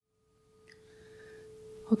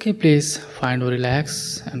Okay, please find a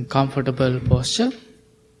relaxed and comfortable posture.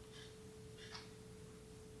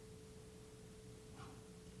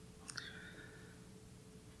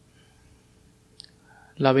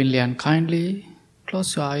 Lovingly and kindly,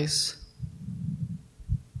 close your eyes.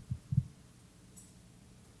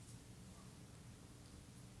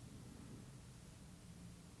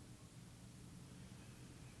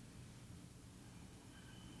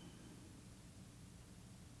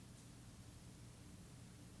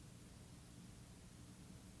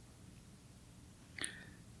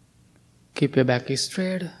 Keep your back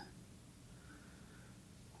straight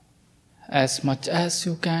as much as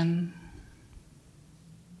you can.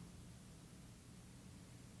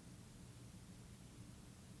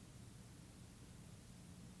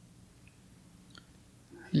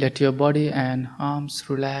 Let your body and arms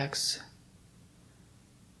relax.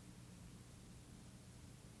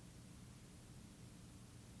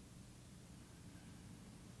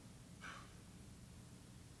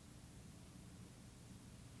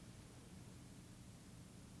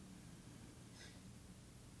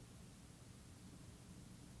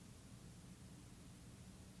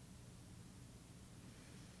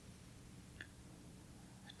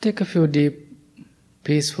 Take a few deep,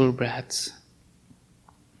 peaceful breaths.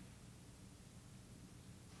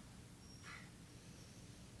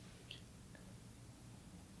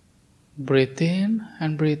 Breathe in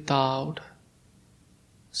and breathe out,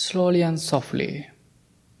 slowly and softly.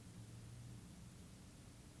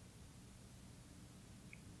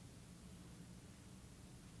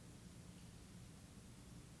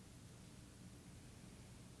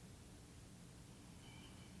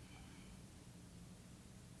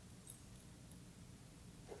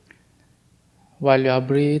 While you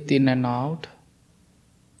breathe in and out,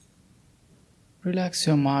 relax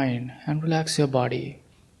your mind and relax your body.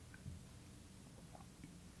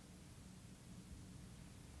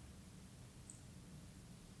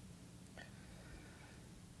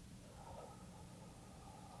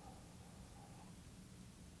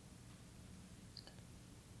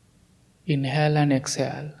 Inhale and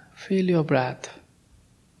exhale. Feel your breath.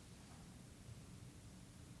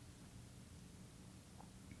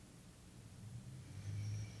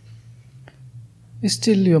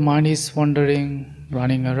 Still, your mind is wandering,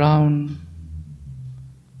 running around.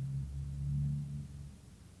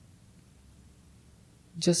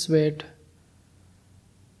 Just wait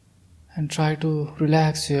and try to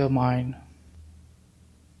relax your mind.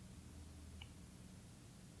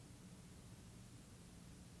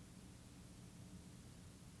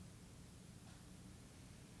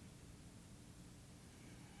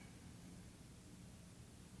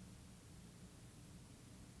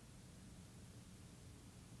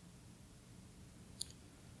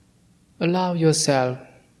 Allow yourself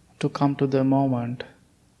to come to the moment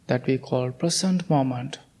that we call present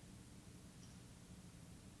moment.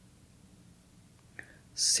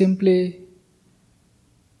 Simply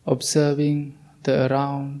observing the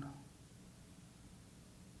around,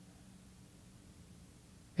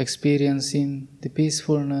 experiencing the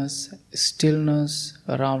peacefulness, stillness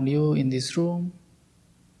around you in this room.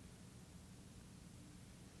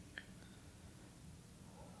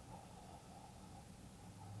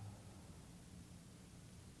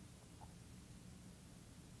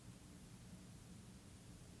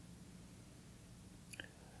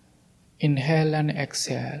 Inhale and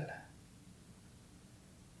exhale.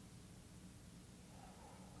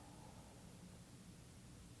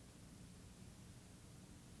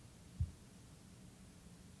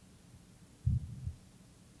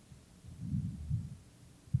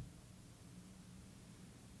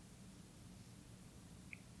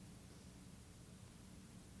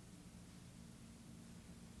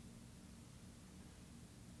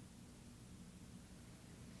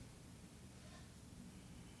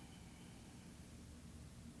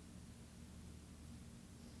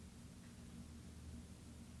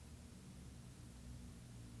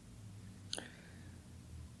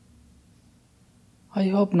 I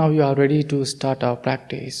hope now you are ready to start our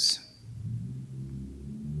practice.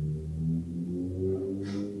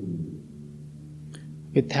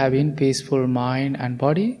 With having peaceful mind and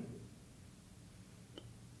body,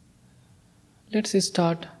 let's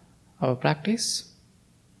start our practice.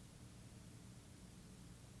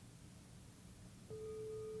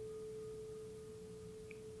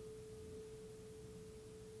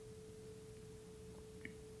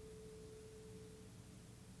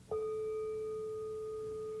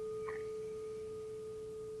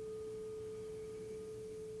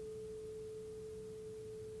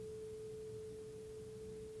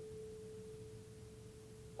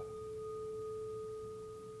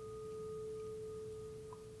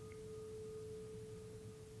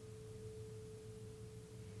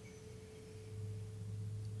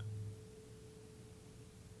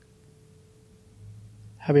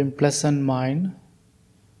 Having pleasant mind,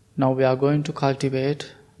 now we are going to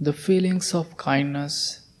cultivate the feelings of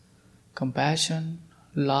kindness, compassion,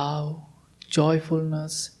 love,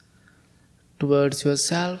 joyfulness towards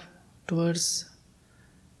yourself, towards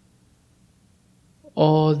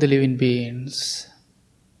all the living beings.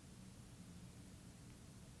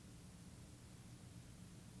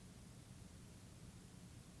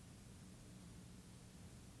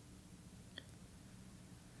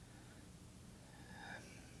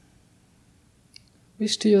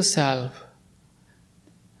 Wish to yourself,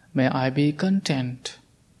 may I be content.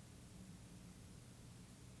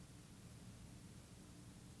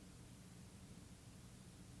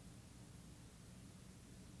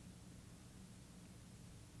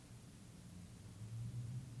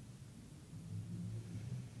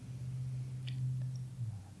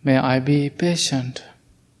 May I be patient.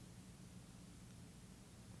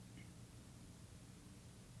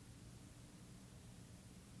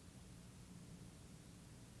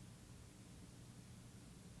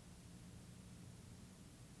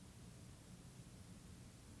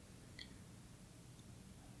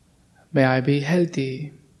 May I be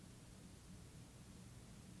healthy.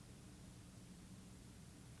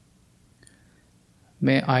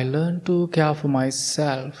 May I learn to care for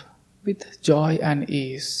myself with joy and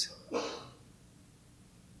ease.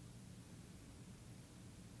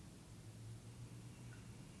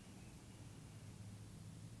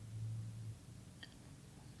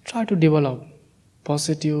 Try to develop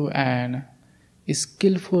positive and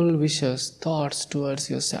skillful wishes, thoughts towards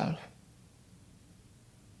yourself.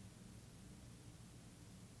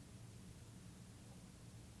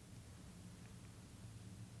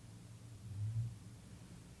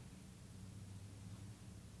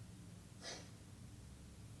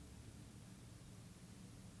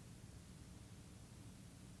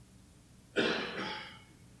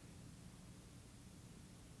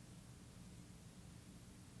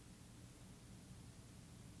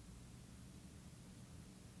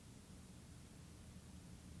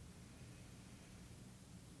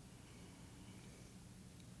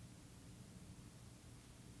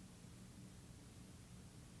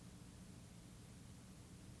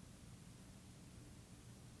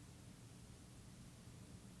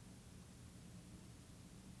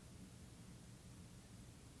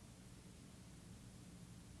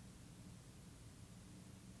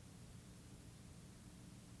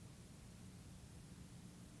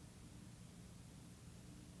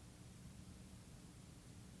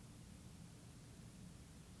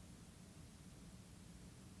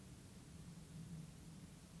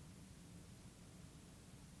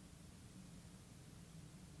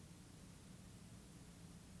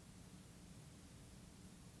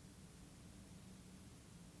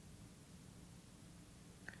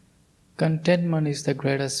 Contentment is the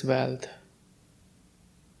greatest wealth.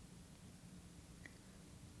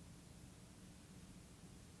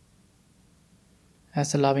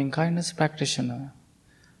 As a loving kindness practitioner,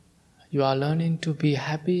 you are learning to be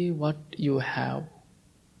happy what you have.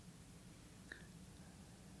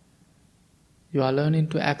 You are learning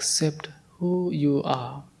to accept who you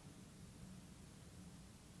are.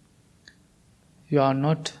 You are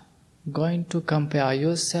not going to compare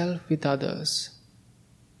yourself with others.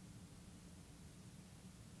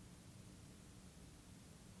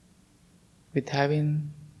 With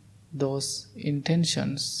having those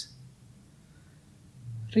intentions,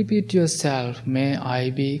 repeat yourself, may I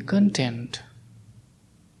be content.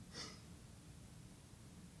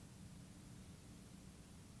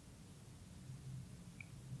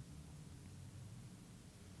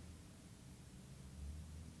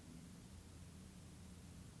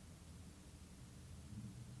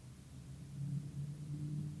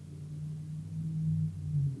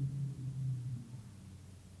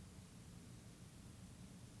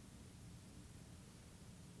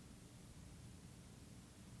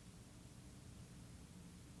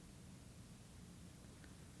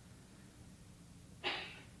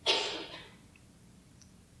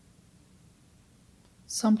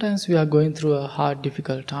 Sometimes we are going through a hard,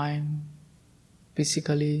 difficult time,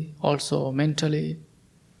 physically, also mentally,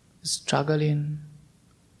 struggling.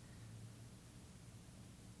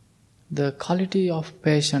 The quality of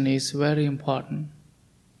patience is very important.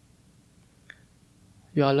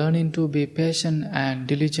 You are learning to be patient and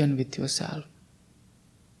diligent with yourself.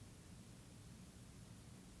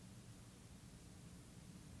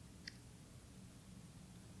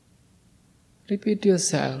 Repeat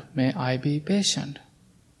yourself, may I be patient.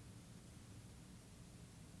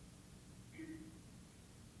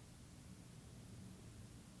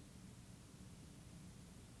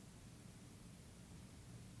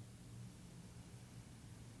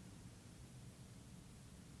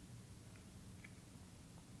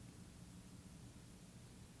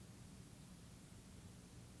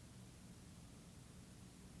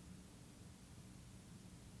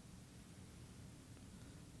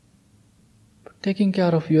 Taking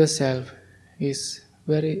care of yourself is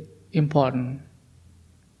very important.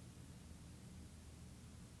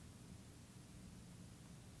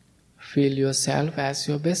 Feel yourself as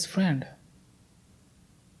your best friend.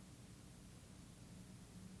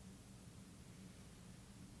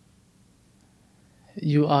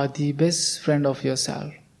 You are the best friend of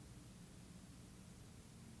yourself.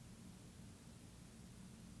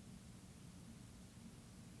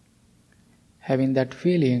 Having that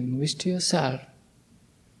feeling, wish to yourself,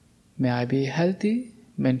 may I be healthy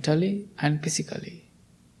mentally and physically.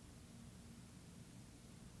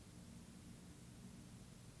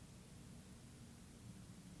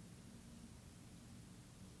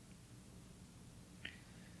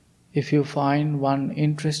 If you find one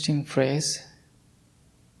interesting phrase,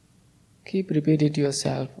 keep repeating it to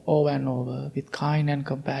yourself over and over with kind and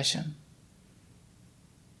compassion.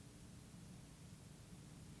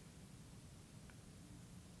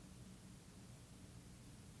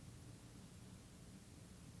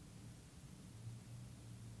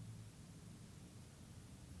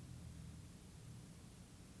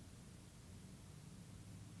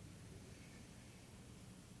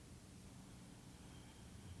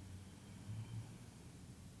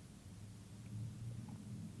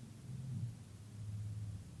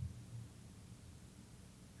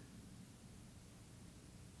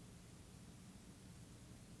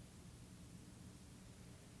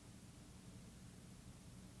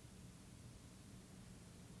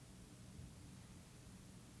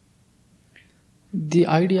 The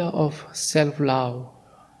idea of self-love,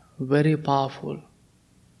 very powerful.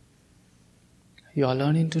 You are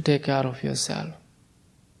learning to take care of yourself.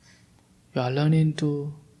 You are learning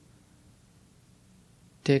to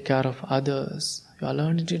take care of others. You are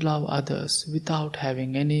learning to love others without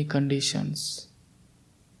having any conditions.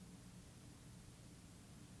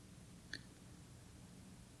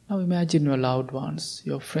 Now imagine your loved ones,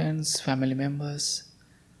 your friends, family members,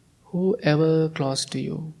 whoever close to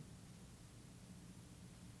you.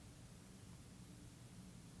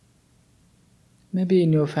 Maybe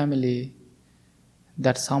in your family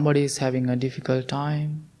that somebody is having a difficult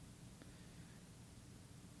time,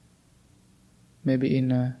 maybe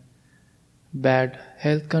in a bad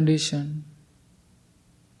health condition.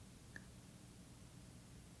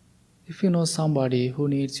 If you know somebody who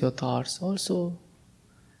needs your thoughts, also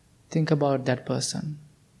think about that person.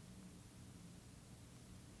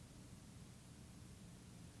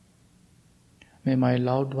 May my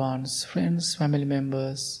loved ones, friends, family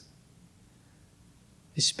members,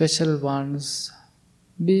 special ones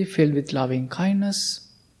be filled with loving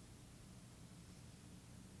kindness.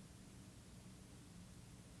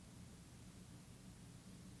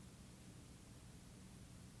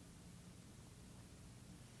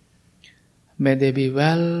 May they be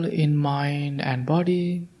well in mind and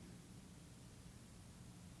body.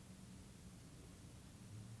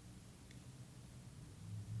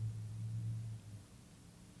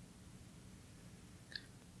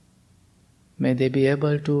 May they be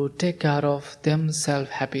able to take care of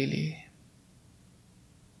themselves happily.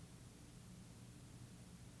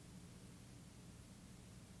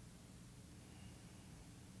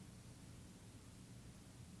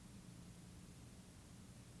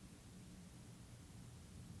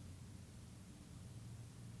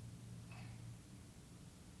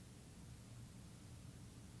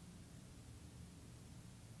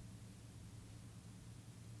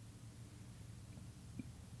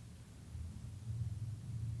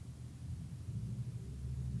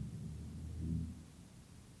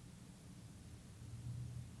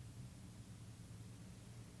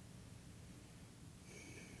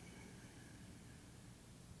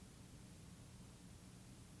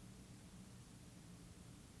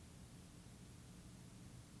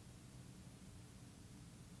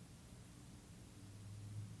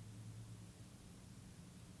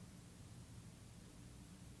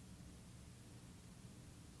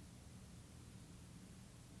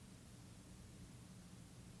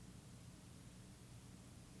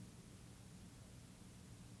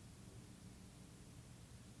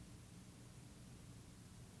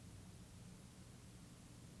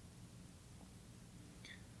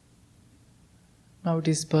 Now it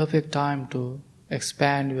is perfect time to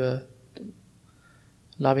expand your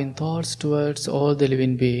loving thoughts towards all the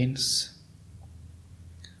living beings.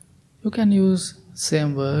 You can use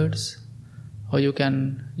same words or you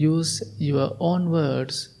can use your own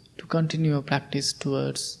words to continue your practice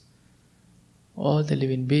towards all the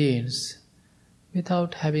living beings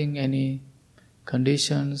without having any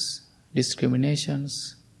conditions,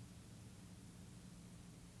 discriminations.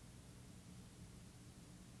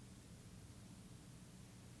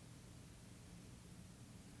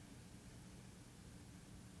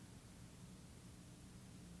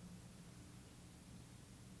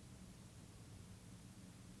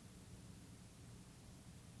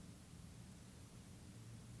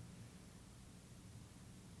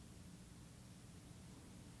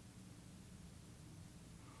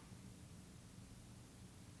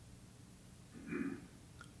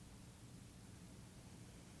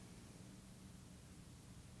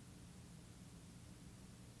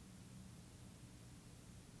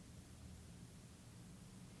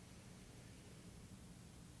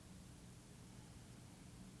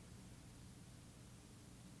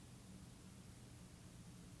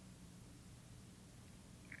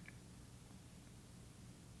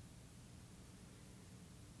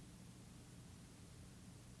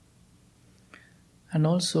 And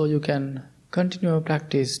also, you can continue your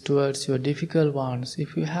practice towards your difficult ones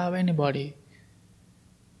if you have anybody.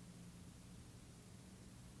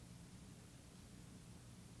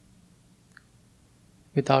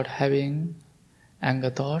 Without having anger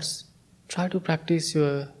thoughts, try to practice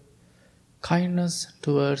your kindness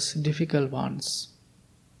towards difficult ones.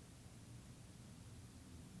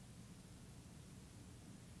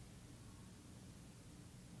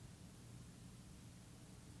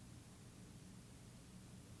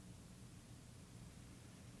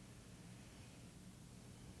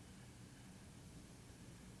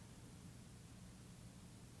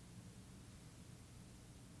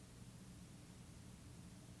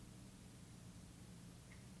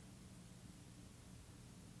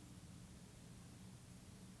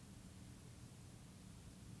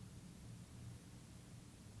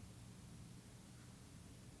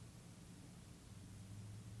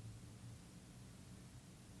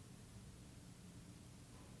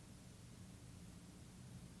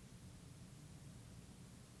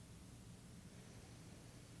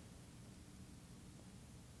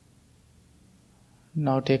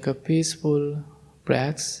 Now take a peaceful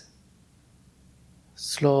breaths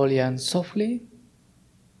slowly and softly.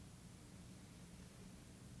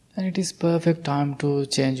 And it is perfect time to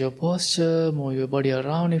change your posture, move your body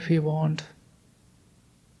around if you want.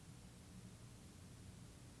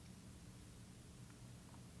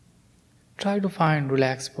 Try to find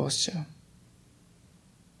relaxed posture.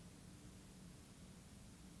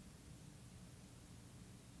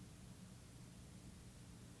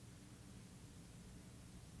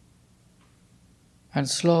 And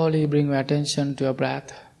slowly bring your attention to your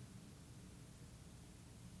breath.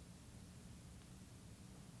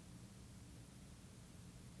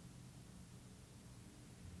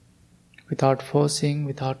 Without forcing,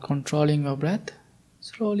 without controlling your breath,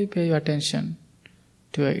 slowly pay your attention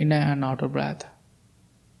to your inner and outer breath.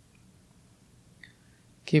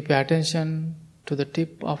 Keep your attention to the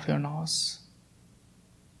tip of your nose.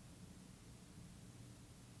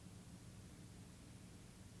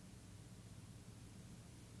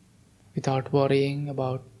 Without worrying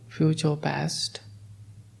about future or past,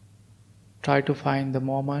 try to find the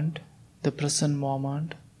moment, the present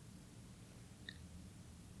moment.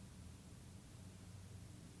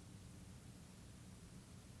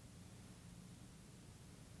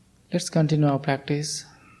 Let's continue our practice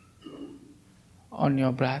on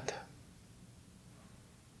your breath.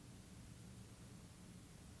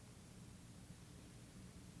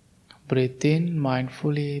 Breathe in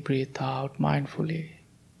mindfully, breathe out mindfully.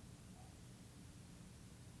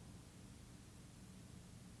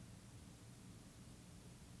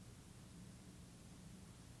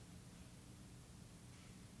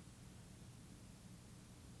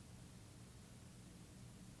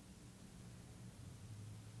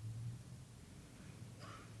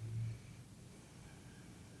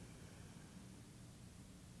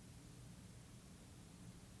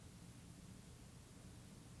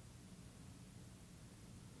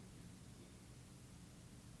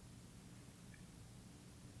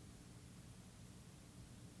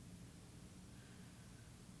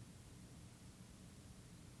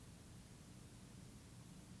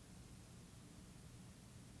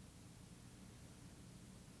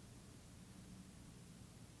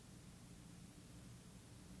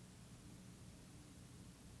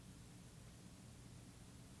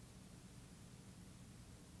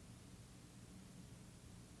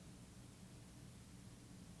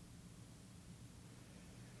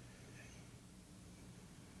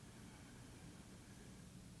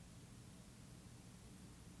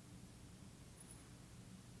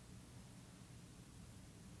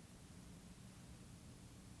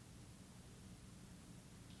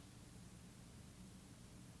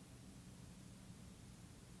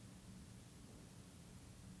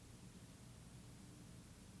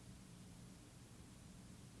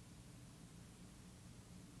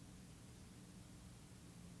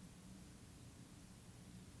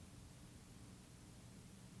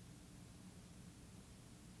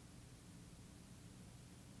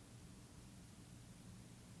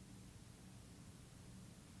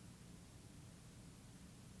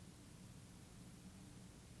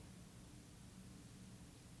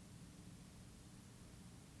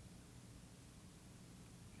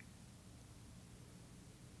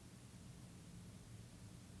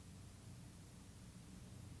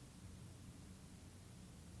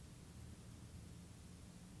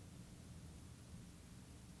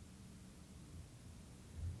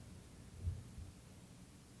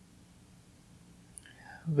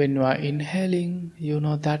 When you are inhaling, you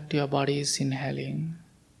know that your body is inhaling.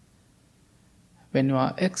 When you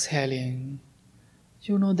are exhaling,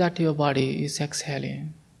 You know that your body is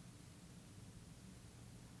exhaling.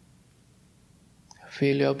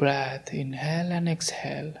 Feel your breath, inhale and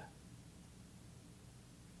exhale.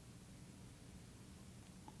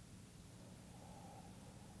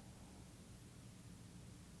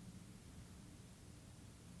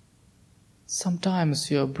 Sometimes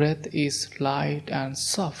your breath is light and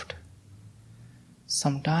soft.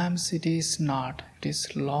 Sometimes it is not, it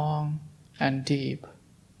is long and deep.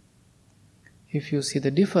 If you see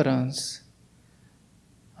the difference,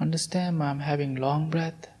 understand I'm having long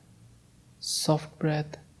breath, soft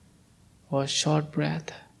breath, or short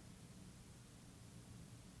breath.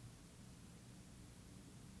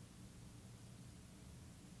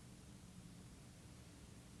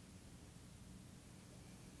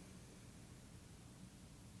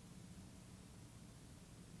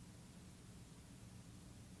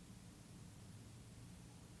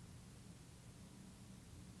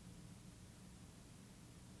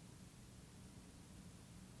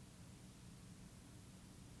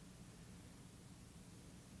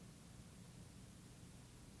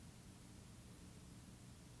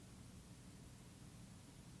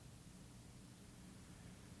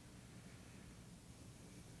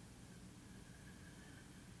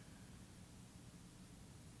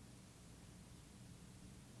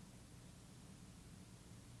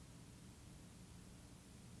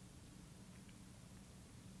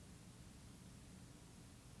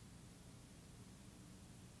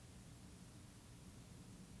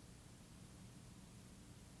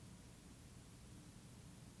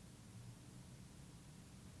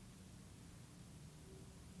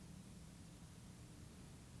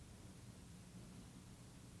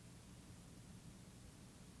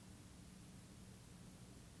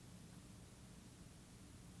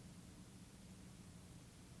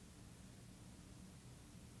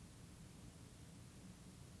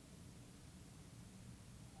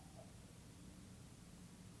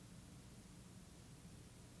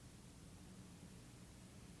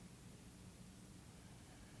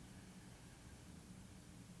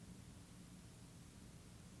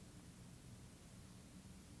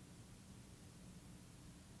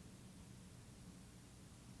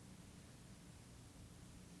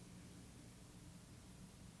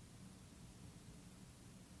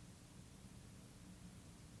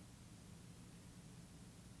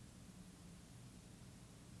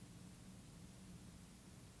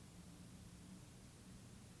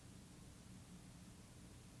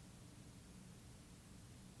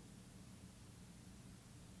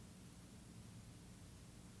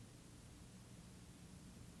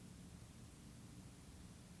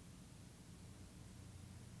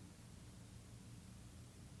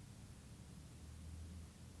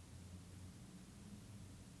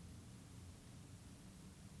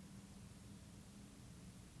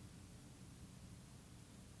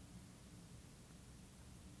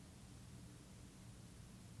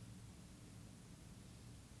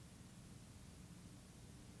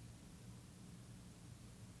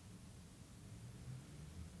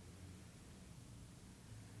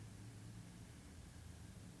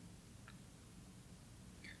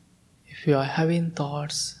 If you are having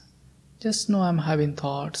thoughts, just know I'm having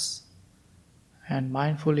thoughts and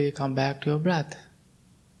mindfully come back to your breath.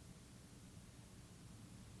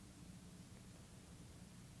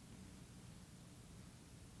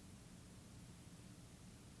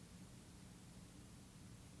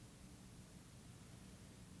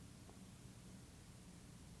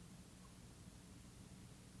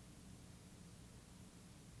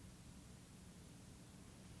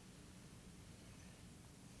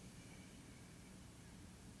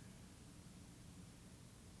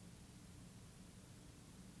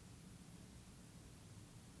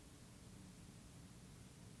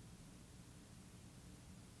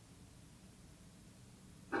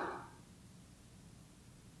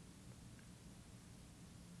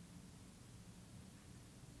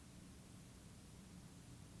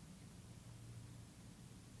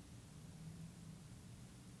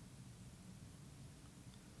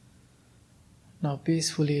 Now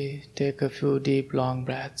peacefully take a few deep long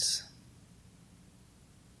breaths.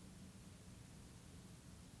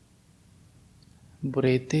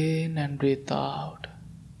 Breathe in and breathe out.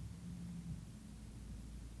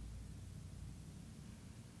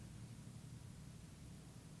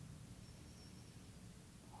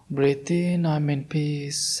 Breathe in, I'm in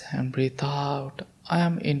peace, and breathe out, I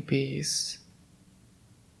am in peace.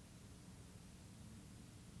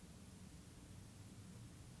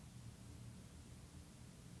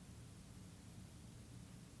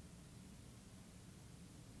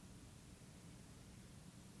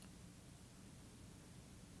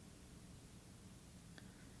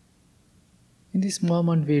 In In this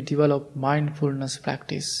moment, we develop mindfulness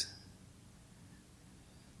practice.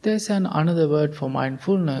 There's another word for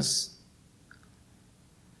mindfulness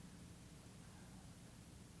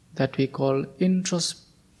that we call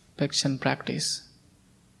introspection practice.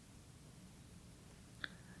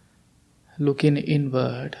 Looking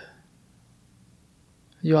inward.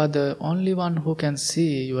 You are the only one who can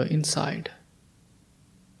see your inside.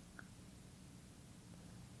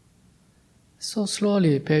 So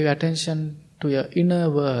slowly pay attention to your inner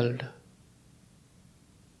world.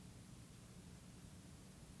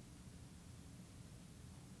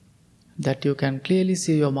 That you can clearly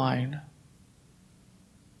see your mind.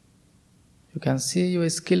 You can see your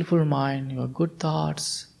skillful mind, your good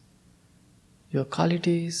thoughts, your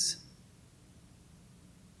qualities,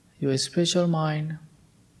 your spiritual mind.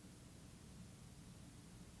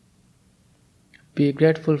 Be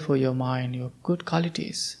grateful for your mind, your good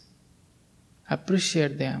qualities.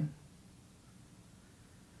 Appreciate them.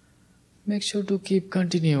 Make sure to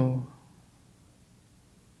continue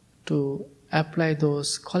to apply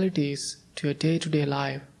those qualities to your day-to-day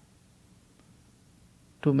life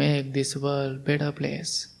to make this world a better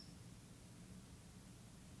place.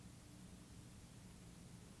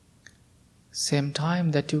 Same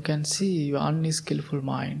time that you can see your unskillful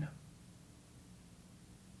mind.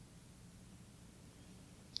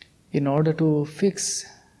 In order to fix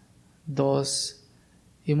those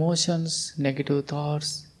emotions, negative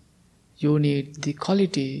thoughts, you need the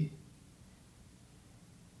quality,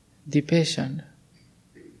 the patient.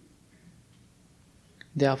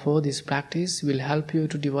 Therefore, this practice will help you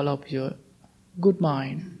to develop your good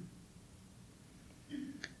mind.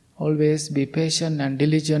 Always be patient and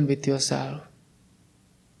diligent with yourself.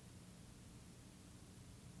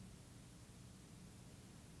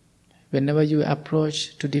 Whenever you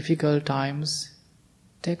approach to difficult times,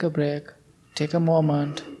 take a break, take a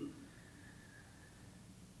moment.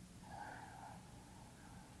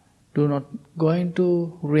 Do not going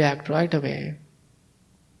to react right away.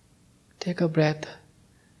 Take a breath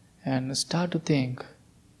and start to think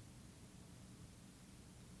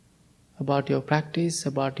about your practice,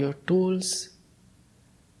 about your tools.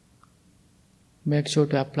 Make sure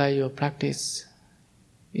to apply your practice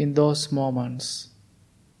in those moments.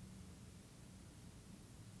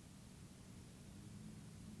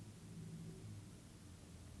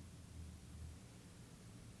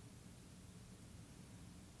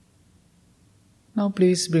 Now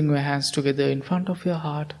please bring your hands together in front of your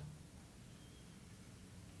heart.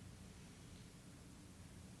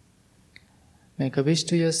 Make a wish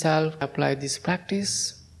to yourself, apply this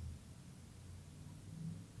practice.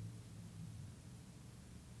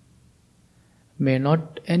 May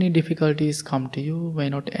not any difficulties come to you, may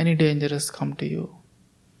not any dangers come to you.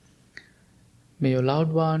 May your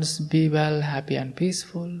loved ones be well, happy and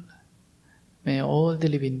peaceful. May all the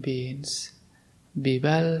living beings be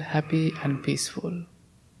well, happy and peaceful.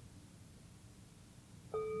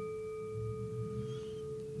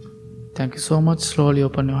 Thank you so much. Slowly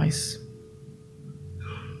open your eyes.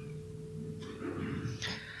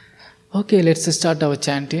 Okay, let's start our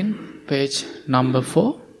chanting. Page number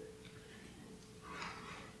 4.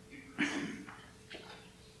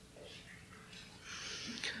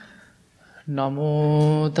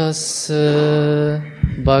 Namo tassa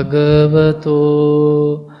bhagavato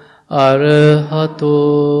arahato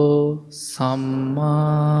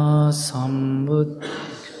samma sambuddhassa.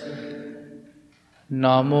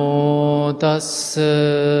 Namo tassa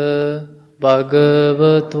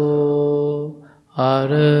bhagavato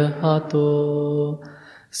arahato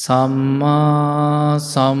samma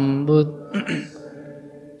sambuddhassa.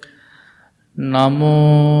 Namo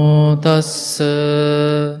tassa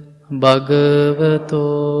bhagavato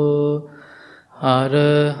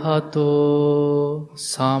arahato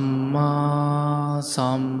samma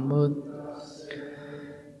sambuddhassa.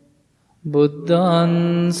 Buddhaṃ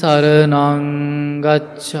saraṇaṃ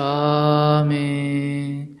gacchāmi,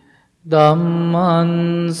 Dhammaṃ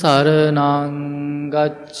saraṇaṃ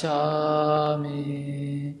gacchāmi,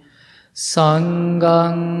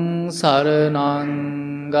 Saṅghaṃ saraṇaṃ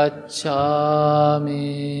gacchāmi,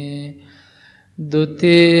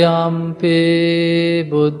 Dutiyampi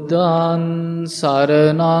Buddhaṃ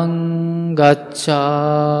saraṇaṃ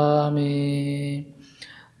gacchāmi,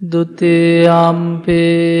 Dutiyampi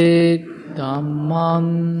Dhammaṃ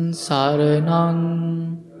saraṇaṃ,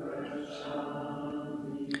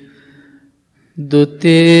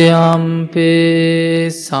 Dutiyampi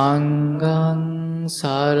Saṅghaṃ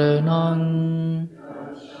saraṇaṃ.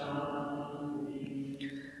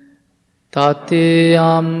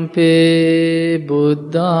 Tatiyampi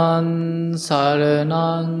buddhan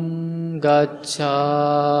saranang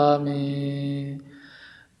gacchami.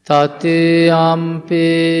 Tatiyampi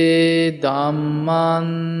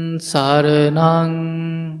dhamman saranang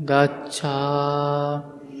gacchami.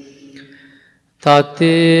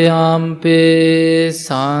 Tatiyampi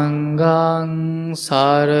sanghang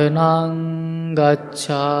saranang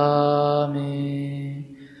gacchami.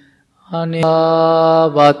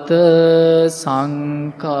 Anivata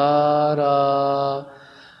sankara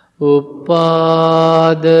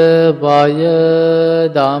uppadavaya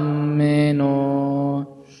dhammeno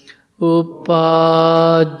uppajjitva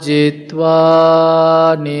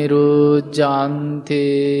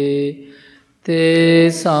nirujjanti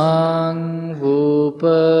tesang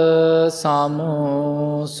rupa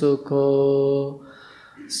samo sukho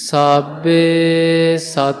sabbe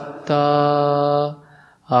satta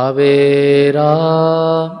avera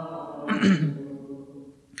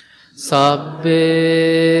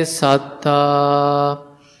sabbe satta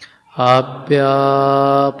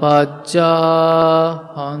abhyapajja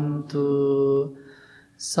hantu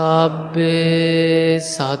sabbe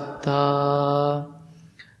satta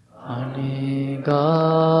anega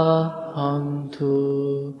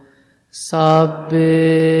hantu sabbe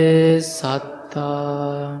satta.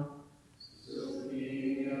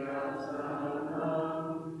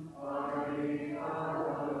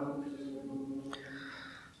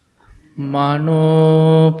 Mano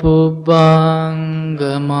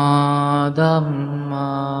pubbangama dhamma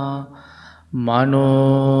mano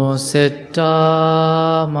setta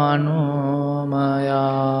mano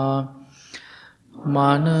maya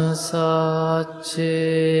manasache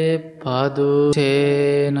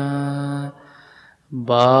padutena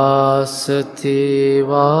vasati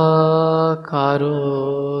va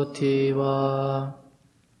karoti va.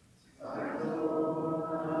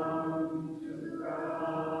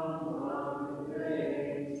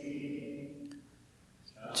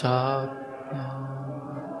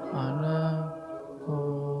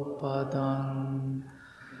 Anapopadang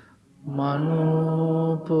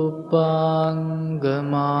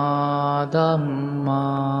manupupangama dhamma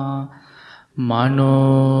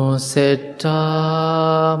mano setta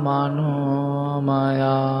mano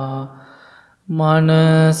maya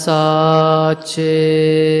manasache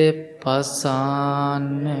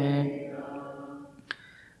pasanne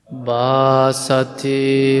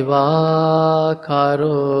vasati va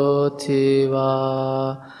karoti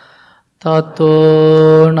va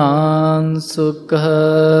tato nan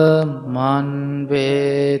sukha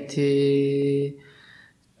manveti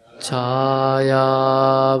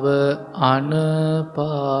chayava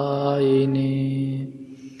anapayini.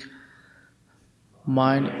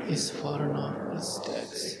 Mind is foreign of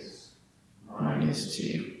states. Mind is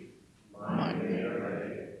chief. Mind.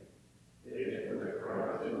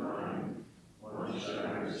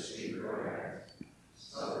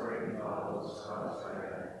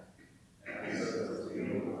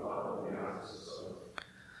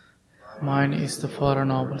 Mind is the Four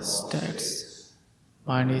Noble States.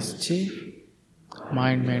 Mind is chief.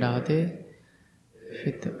 Mind made Ade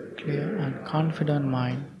with a clear and confident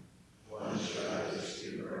mind.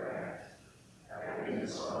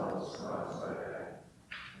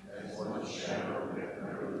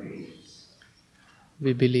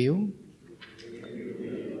 We believe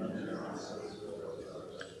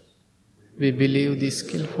the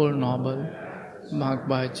skillful noble marked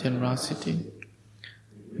by generosity.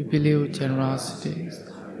 We believe generosity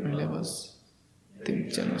enables us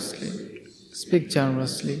think generously, speak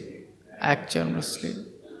generously, act generously.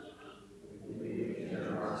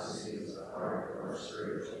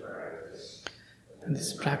 And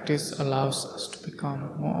this practice allows us to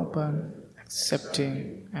become more open,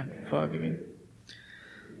 accepting, and forgiving.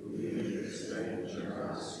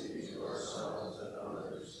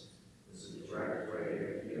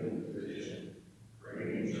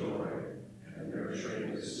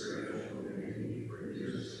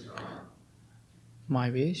 My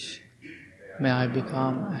wish, may I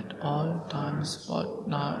become at all times, both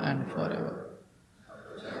now and forever,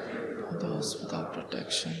 for those without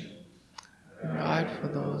protection, and guide for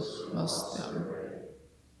those lost their way.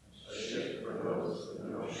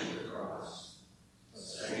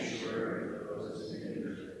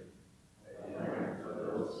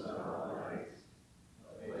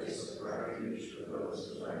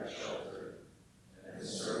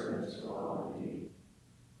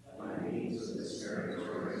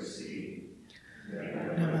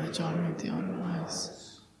 Never join with the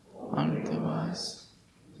unwise, and the wise.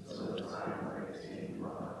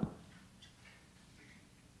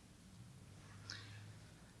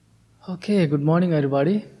 Okay, good morning,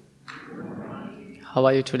 everybody. How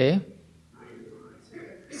are you today?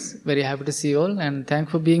 Very happy to see you all and thank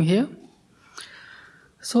for being here.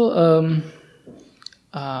 So,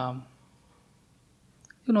 um,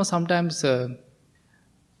 sometimes uh,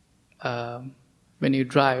 when you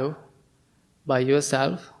drive by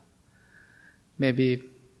yourself, maybe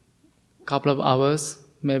couple of hours,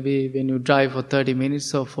 maybe when you drive for 30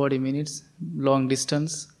 minutes or 40 minutes, long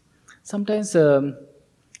distance, sometimes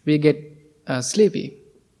we get sleepy,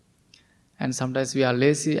 and sometimes we are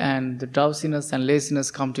lazy, and the drowsiness and laziness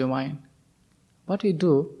come to your mind. What I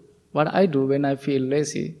do when I feel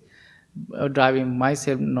lazy, driving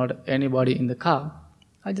myself, not anybody in the car,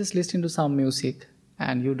 I just listen to some music,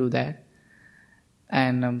 and you do that.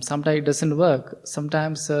 And sometimes it doesn't work.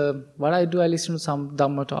 Sometimes what I do, I listen to some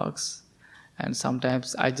Dhamma talks, and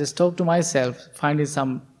sometimes I just talk to myself, finding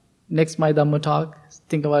some next my Dhamma talk,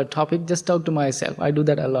 think about a topic, just talk to myself. I do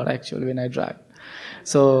that a lot actually when I drive.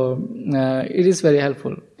 So it is very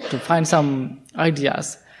helpful to find some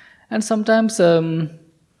ideas. And sometimes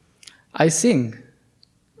I sing,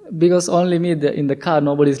 because only me in the car,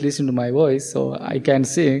 nobody is listening to my voice, so I can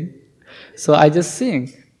sing. So I just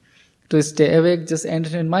sing to stay awake, just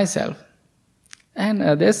entertain myself. And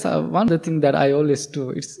there's one other thing that I always do.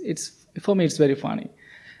 It's for me, it's very funny.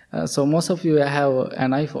 So most of you have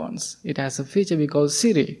an iPhones. It has a feature we call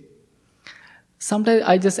Siri. Sometimes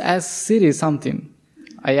I just ask Siri something.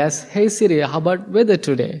 I ask, "Hey Siri, how about weather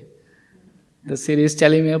today?" The Siri is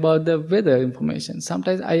telling me about the weather information.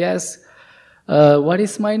 Sometimes I ask, "What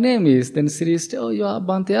is my name is?" Then Siri is, "Oh, you are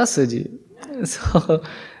Bhante Asaji." So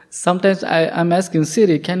sometimes I'm asking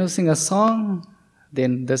Siri, "Can you sing a song?"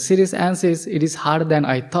 Then the Siri's answer is, "It is harder than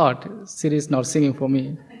I thought." Siri is not singing for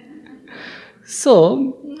me.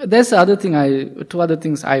 So there's two other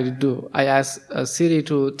things I do. I ask Siri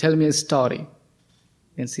to tell me a story.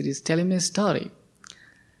 Then Siri is telling me a story.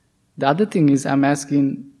 The other thing is I'm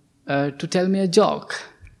asking to tell me a joke.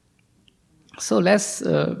 So last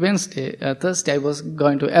Thursday I was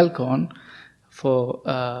going to Elkhorn for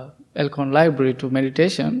Elkhorn Library to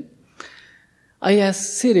meditation. I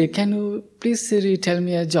asked Siri, "Can you please Siri tell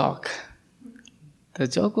me a joke?" The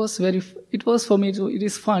joke was it was for me too, it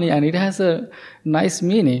is funny and it has a nice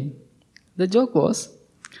meaning. The joke was,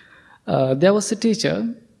 there was a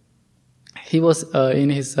teacher, he was in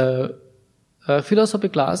his philosophy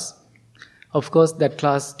class. Of course, that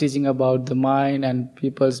class teaching about the mind and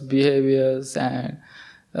people's behaviors and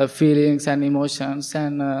feelings and emotions.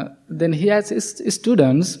 And then he asked his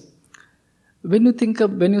students, when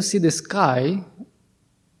you see the sky,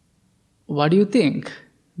 what do you think?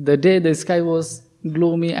 The day the sky was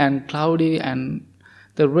gloomy and cloudy and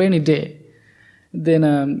the rainy day.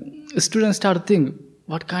 Then students started thinking,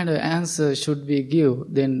 what kind of answer should we give?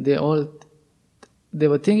 Then they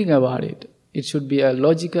were thinking about it. It should be a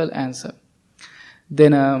logical answer.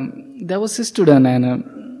 Then there was a student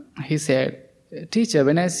and he said, "Teacher,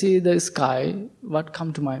 when I see the sky, what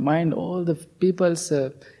come to my mind? All the people's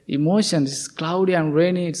emotions, it's cloudy and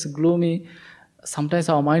rainy, it's gloomy. Sometimes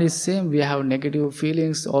our mind is same. We have negative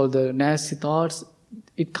feelings, all the nasty thoughts.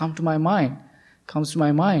 It comes to my mind.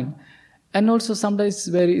 And also sometimes it's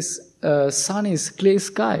very sunny, clear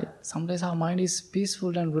sky. Sometimes our mind is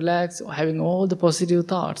peaceful and relaxed, having all the positive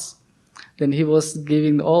thoughts." Then he was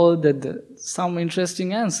giving all some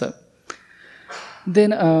interesting answer.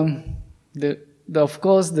 Then of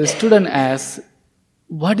course the student asked,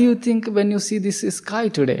 "What do you think when you see this sky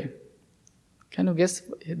today?" Can you guess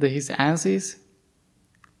his answer is?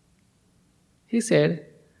 He said,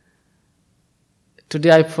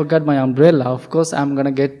 "Today I forgot my umbrella. Of course I'm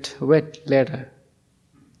gonna get wet later."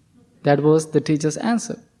 That was the teacher's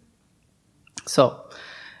answer. So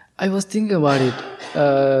I was thinking about it.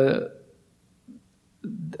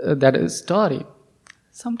 That story.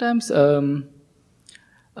 Sometimes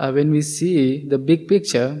when we see the big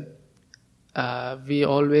picture, we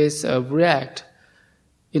always react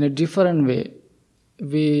in a different way.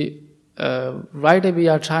 Right away we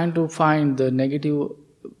are trying to find the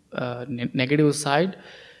negative side.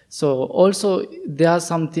 So also there is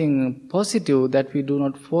something positive that we do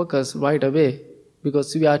not focus right away,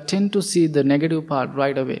 because we tend to see the negative part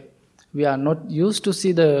right away. We are not used to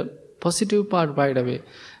see the positive part right away.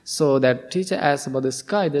 So that teacher asked about the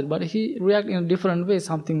sky, but he reacted in a different way,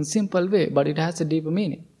 something simple way, but it has a deeper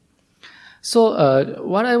meaning. So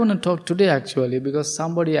what I want to talk today actually, because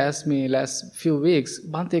somebody asked me last few weeks,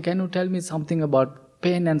 "Bhante, can you tell me something about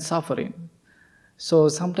pain and suffering?" So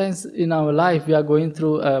sometimes in our life we are going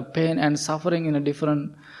through pain and suffering in a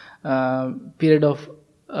different period of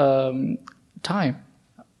time,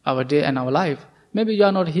 our day and our life. Maybe you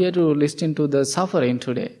are not here to listen to the suffering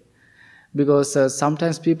today. because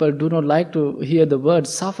sometimes people do not like to hear the word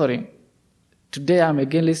suffering. Today I'm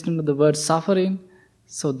again listening to the word suffering,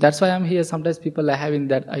 so that's why I'm here. Sometimes people are having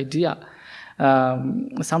that idea.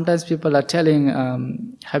 Sometimes people are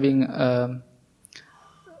telling, having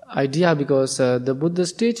idea, because the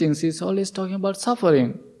Buddha's teachings is always talking about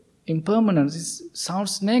suffering, impermanence. It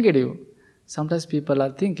sounds negative. Sometimes people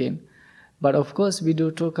are thinking, but of course we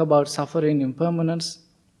do talk about suffering, impermanence.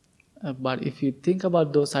 But if you think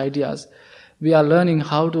about those ideas, we are learning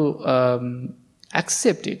how to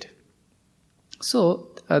accept it. So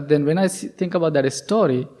then when I think about that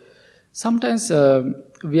story, sometimes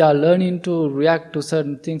we are learning to react to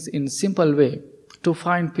certain things in simple way to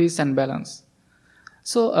find peace and balance.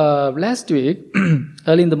 So last week,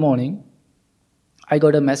 early in the morning, I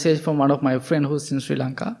got a message from one of my friends who's in Sri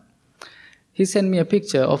Lanka. He sent me a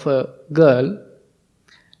picture of a girl,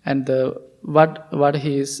 and what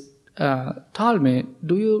he's told me,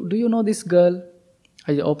 do you know this girl?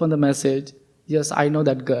 I opened the message. Yes, I know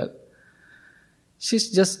that girl.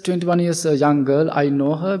 She's just 21 years a young girl. I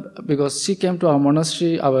know her because she came to our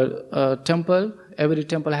monastery, our temple. Every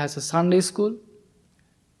temple has a Sunday school.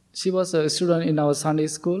 She was a student in our Sunday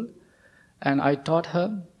school, and I taught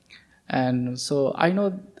her. And so I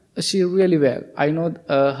know she really well. I know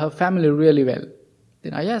her family really well.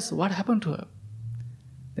 Then I asked, what happened to her?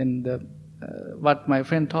 Then what my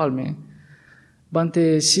friend told me,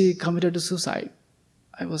 Bante, she committed suicide.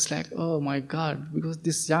 I was like, oh my God, because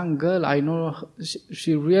this young girl, I know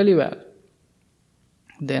she really well.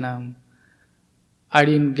 Then I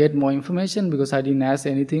didn't get more information because I didn't ask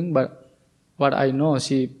anything, but what I know,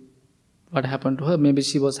 what happened to her, maybe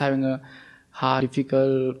she was having a hard,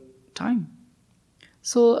 difficult time.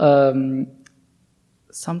 So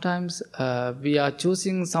sometimes we are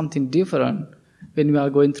choosing something different when we are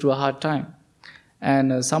going through a hard time.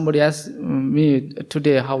 And somebody asked me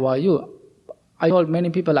today, how are you? I told many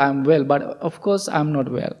people I'm well, but of course I'm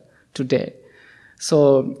not well today.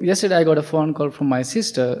 So yesterday I got a phone call from my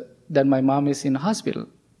sister that my mom is in hospital.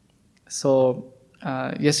 So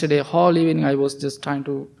yesterday whole evening I was just trying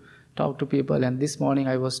to talk to people, and this morning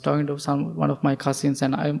I was talking to one of my cousins,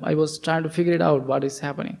 and I was trying to figure it out what is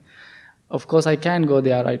happening. Of course I can't go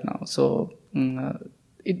there right now. So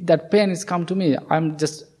that pain has come to me.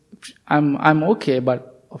 I'm okay,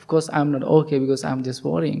 but of course I'm not okay because I'm just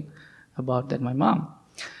worrying about that my mom.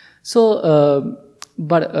 So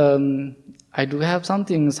but I do have some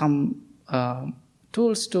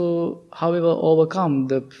tools to, however, overcome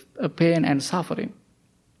the pain and suffering.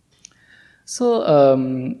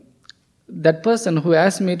 So that person who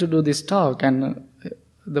asked me to do this talk, and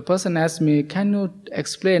the person asked me, can you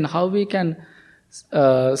explain how we can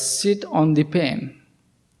sit on the pain?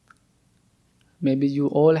 Maybe you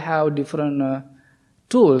all have different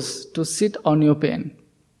tools to sit on your pain.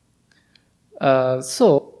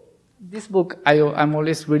 So this book, I'm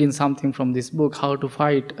always reading something from this book, How to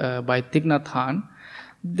Fight by Thich Nhat Hanh.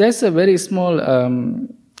 There's a very small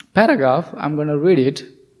paragraph, I'm going to read it.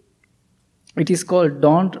 It is called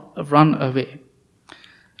Don't Run Away.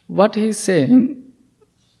 What he's saying,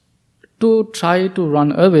 to try to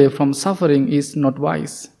run away from suffering is not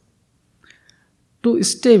wise. To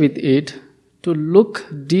stay with it, to look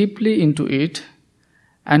deeply into it,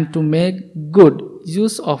 and to make good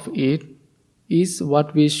use of it is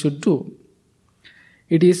what we should do.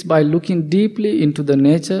 It is by looking deeply into the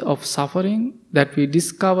nature of suffering that we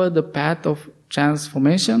discover the path of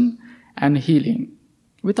transformation and healing.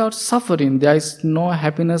 Without suffering, there is no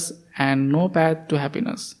happiness and no path to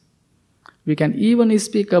happiness. We can even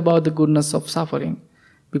speak about the goodness of suffering,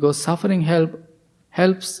 because suffering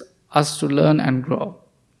helps us to learn and grow.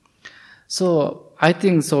 So I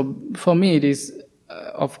think, so for me it is,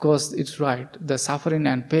 of course it's right. The suffering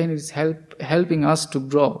and pain is helping us to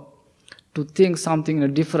grow, to think something in a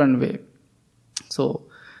different way. So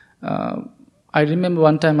I remember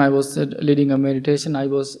one time I was leading a meditation, I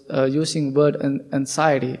was using word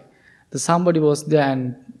anxiety. Somebody was there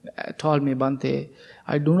and told me, Bante,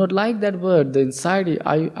 I do not like that word, the anxiety.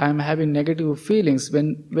 I am having negative feelings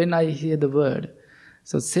when I hear the word.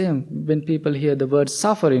 So same, when people hear the word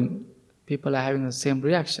suffering, people are having the same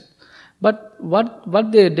reaction. But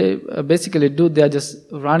what they basically do, they are just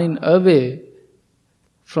running away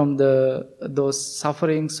from those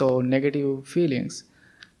sufferings or negative feelings.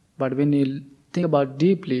 But when you think about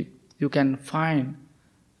deeply, you can find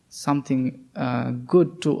something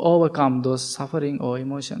good to overcome those suffering or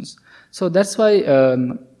emotions. So that's why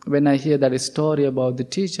when I hear that story about the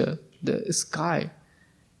teacher, the sky,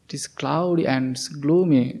 it is cloudy and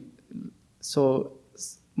gloomy. So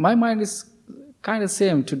my mind is kind of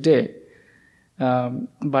same today,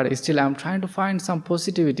 but still I'm trying to find some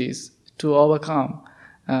positivities to overcome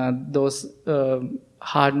those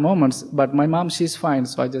hard moments. But my mom, she's fine,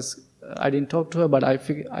 so I didn't talk to her, but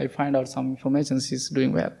I find out some information. She's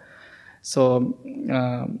doing well. So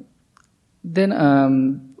then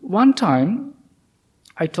one time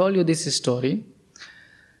I told you this story.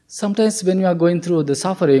 Sometimes when we are going through the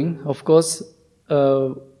suffering, of course,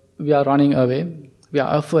 we are running away, we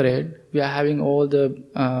are afraid, we are having all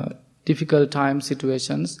the difficult time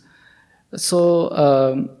situations. So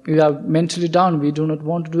we are mentally down, we do not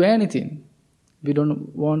want to do anything. We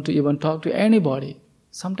don't want to even talk to anybody.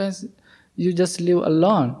 Sometimes you just live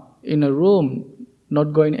alone in a room,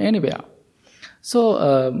 not going anywhere.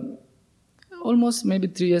 So almost maybe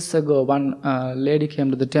 3 years ago, one lady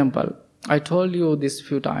came to the temple. I told you this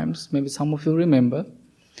few times, maybe some of you remember.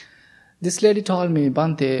 This lady told me,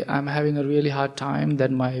 Bhante, I'm having a really hard time,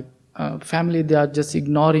 that my family, they are just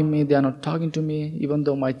ignoring me, they are not talking to me, even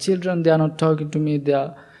though my children, they are not talking to me,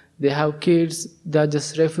 they have kids, they are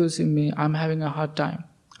just refusing me. I'm having a hard time.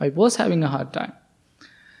 I was having a hard time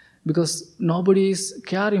because nobody is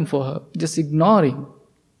caring for her, just ignoring.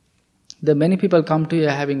 The many people come to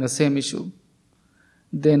her having the same issue.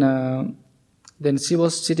 Then she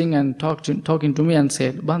was sitting and talking to me and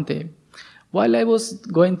said, Bhante, while I was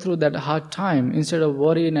going through that hard time, instead of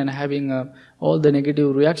worrying and having all the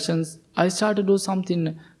negative reactions, I started to do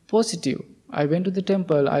something positive. I went to the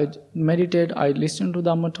temple, I meditated, I listened to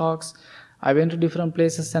Dhamma talks, I went to different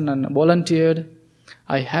places and volunteered.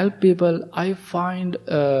 I help people. I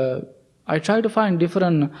try to find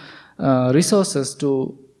different resources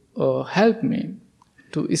to help me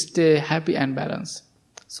to stay happy and balanced.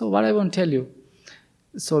 So what I want to tell you,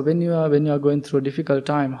 so when you are going through a difficult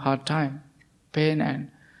time, hard time, pain and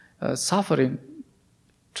suffering,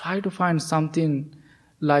 try to find something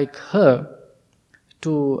like her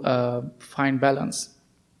to find balance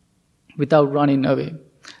without running away.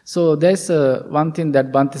 So there's one thing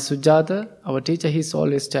that Bhante Sujata, our teacher, he's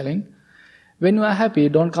always telling: when you are happy,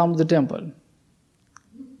 don't come to the temple.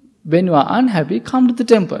 When you are unhappy, come to the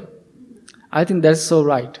temple. I think that's so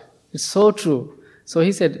right. It's so true. So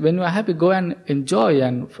he said, when you are happy, go and enjoy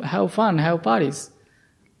and have fun, have parties.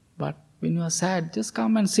 But when you are sad, just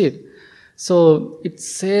come and sit. So it's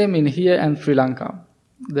same in here and Sri Lanka.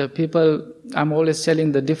 The people, I'm always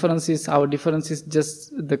telling the differences, our difference is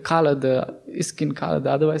just the color, the skin color.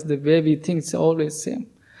 Otherwise, the way we think is always same.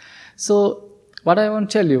 So what I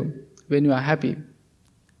want to tell you, when you are happy,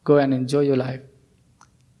 go and enjoy your life.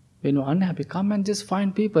 When you are unhappy, come and just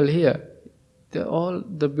find people here. They're all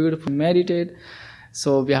the beautiful meditate.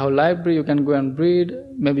 So we have a library, you can go and read.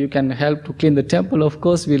 Maybe you can help to clean the temple, of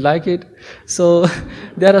course, we like it. So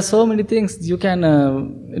there are so many things you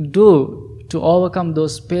can do to overcome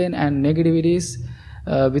those pain and negativities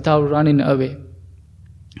without running away.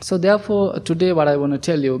 So therefore, today what I want to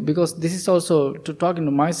tell you, because this is also to talking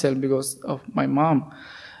to myself because of my mom,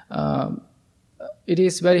 it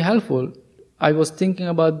is very helpful. I was thinking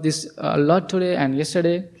about this a lot today and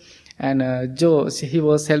yesterday. And Joe, he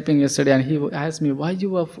was helping yesterday, and he asked me, why you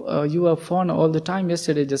were phone all the time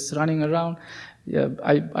yesterday, just running around. Yeah,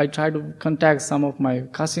 I tried to contact some of my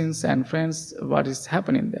cousins and friends, what is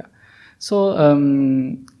happening there. So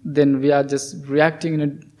then we are just reacting in a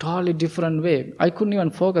totally different way. I couldn't even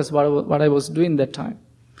focus what I was doing that time.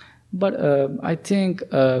 But I think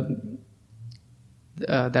that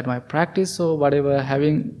my practice or whatever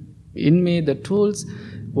having in me, the tools,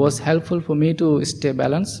 was helpful for me to stay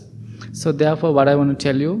balanced. So therefore, what I want to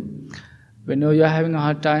tell you, when you are having a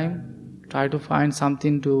hard time, try to find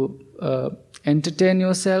something to entertain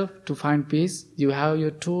yourself, to find peace. You have your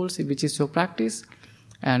tools, which is your practice,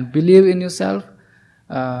 and believe in yourself.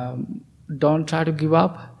 Don't try to give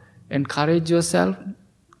up. Encourage yourself.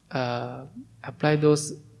 Apply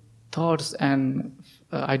those thoughts and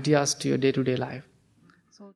ideas to your day-to-day life.